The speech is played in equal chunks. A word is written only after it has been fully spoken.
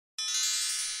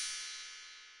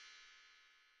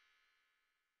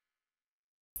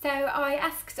So I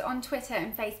asked on Twitter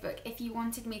and Facebook if you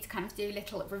wanted me to kind of do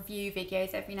little review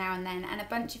videos every now and then, and a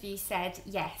bunch of you said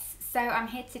yes. So I'm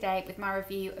here today with my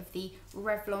review of the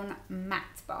Revlon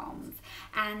matte balms,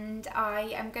 and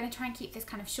I am going to try and keep this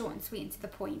kind of short and sweet and to the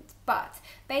point. But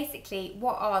basically,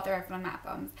 what are the Revlon matte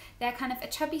balms? They're kind of a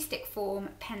chubby stick form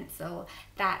pencil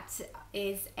that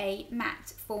is a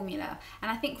matte formula,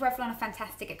 and I think Revlon are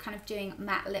fantastic at kind of doing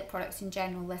matte lip products in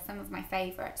general. They're some of my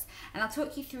favourites, and I'll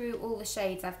talk you through all the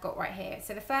shades I've got right here.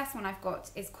 So the first one I've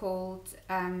got is called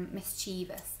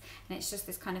Mischievous, and it's just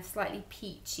this kind of slightly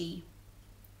peachy,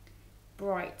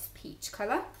 bright peach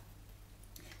colour.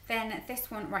 Then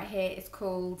this one right here is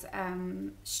called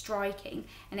Striking,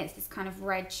 and it's this kind of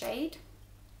red shade.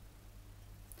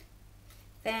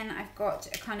 Then I've got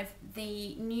a kind of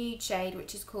the nude shade,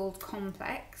 which is called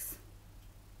Complex,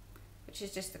 which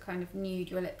is just a kind of nude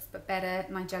your lips but better,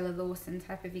 Nigella Lawson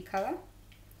type of colour.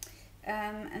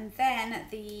 And then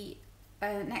the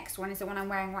next one is the one I'm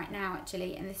wearing right now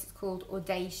actually, and this is called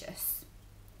Audacious,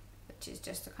 which is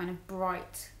just a kind of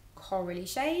bright corally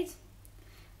shade.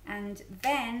 And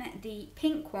then the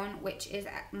pink one, which is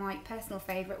my personal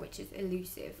favourite, which is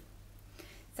Elusive.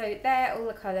 So they're all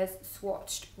the colours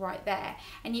swatched right there,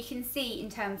 and you can see in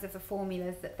terms of the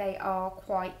formulas that they are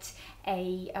quite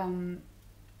a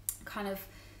kind of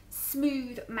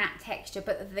smooth matte texture,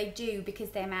 but they do,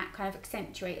 because they're matte, kind of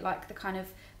accentuate like the kind of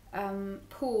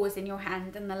pores in your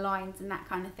hand and the lines and that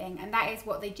kind of thing. And that is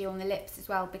what they do on the lips as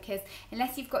well, because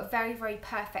unless you've got very, very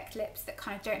perfect lips that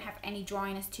kind of don't have any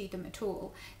dryness to them at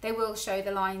all, they will show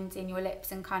the lines in your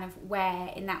lips and kind of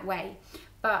wear in that way.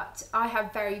 But I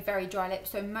have very, very dry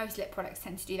lips, so most lip products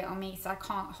tend to do that on me, so I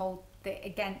can't hold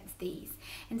against these.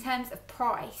 In terms of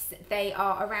price, they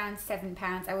are around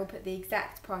 £7. I will put the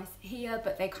exact price here,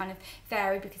 but they kind of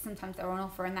vary because sometimes they're on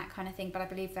offer and that kind of thing, but I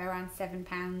believe they're around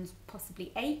 £7,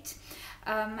 possibly £8.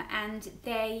 And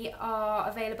they are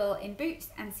available in Boots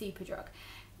and Superdrug.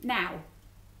 Now,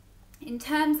 in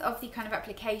terms of the kind of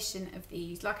application of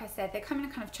these, like I said, they come in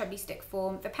a kind of chubby stick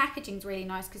form. The packaging's really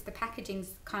nice because the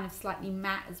packaging's kind of slightly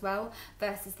matte as well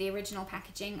versus the original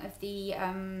packaging of the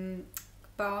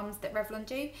balms that Revlon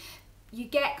do. You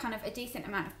get kind of a decent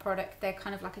amount of product. They're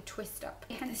kind of like a twist up.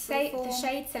 The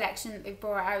shade selection that they've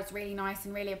brought out is really nice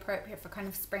and really appropriate for kind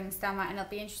of spring, summer, and it'll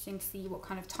be interesting to see what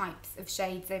kind of types of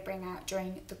shades they bring out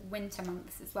during the winter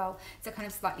months as well. So kind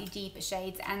of slightly deeper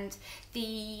shades. And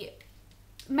the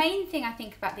main thing I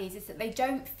think about these is that they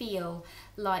don't feel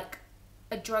like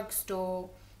a drugstore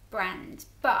brand,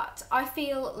 but I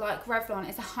feel like Revlon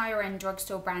is a higher end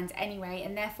drugstore brand anyway,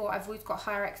 and therefore I've always got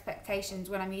higher expectations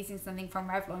when I'm using something from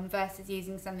Revlon versus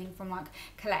using something from like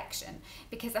Collection,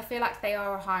 because I feel like they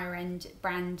are a higher end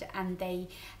brand and they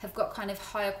have got kind of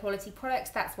higher quality products.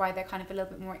 That's why they're kind of a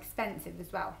little bit more expensive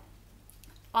as well.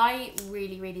 I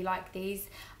really, really like these.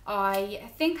 I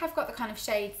think I've got the kind of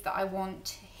shades that I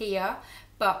want here,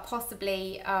 but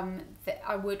possibly that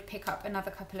I would pick up another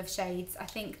couple of shades. I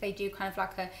think they do kind of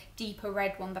like a deeper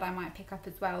red one that I might pick up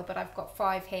as well, but I've got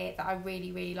 5 here that I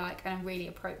really, really like and are really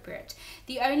appropriate.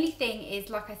 The only thing is,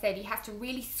 like I said, you have to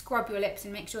really scrub your lips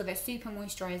and make sure they're super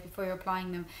moisturised before you're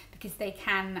applying them, because they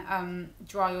can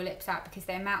dry your lips out because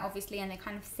they're matte obviously, and they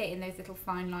kind of sit in those little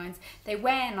fine lines. They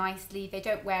wear nicely, they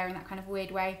don't wear in that kind of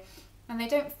weird way, and they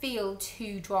don't feel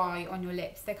too dry on your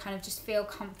lips. They kind of just feel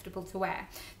comfortable to wear.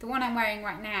 The one I'm wearing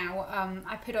right now,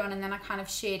 I put on and then I kind of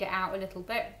sheared it out a little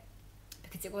bit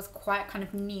because it was quite kind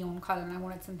of neon colour and I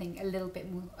wanted something a little bit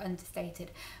more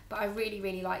understated. But I really,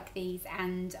 really like these,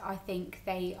 and I think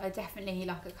they are definitely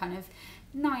like a kind of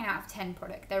 9 out of 10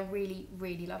 product. They're really,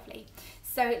 really lovely.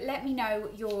 So let me know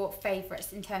your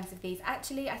favourites in terms of these.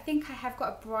 Actually, I think I have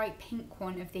got a bright pink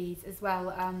one of these as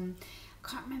well.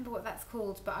 Can't remember what that's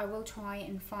called, but I will try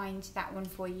and find that one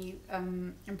for you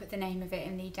and put the name of it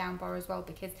in the down bar as well,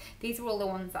 because these are all the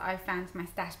ones that I found in my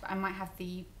stash, but I might have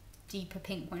the deeper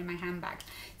pink one in my handbag.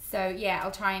 So yeah,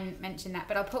 I'll try and mention that,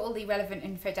 but I'll put all the relevant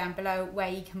info down below where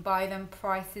you can buy them,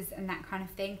 prices and that kind of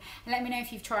thing. And let me know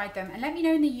if you've tried them, and let me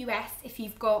know in the US if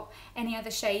you've got any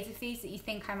other shades of these that you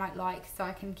think I might like, so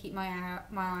I can keep my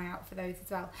eye out for those as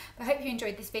well. But I hope you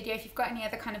enjoyed this video. If you've got any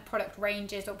other kind of product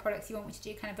ranges or products you want me to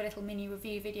do kind of a little mini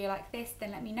review video like this,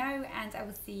 then let me know, and I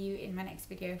will see you in my next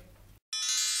video.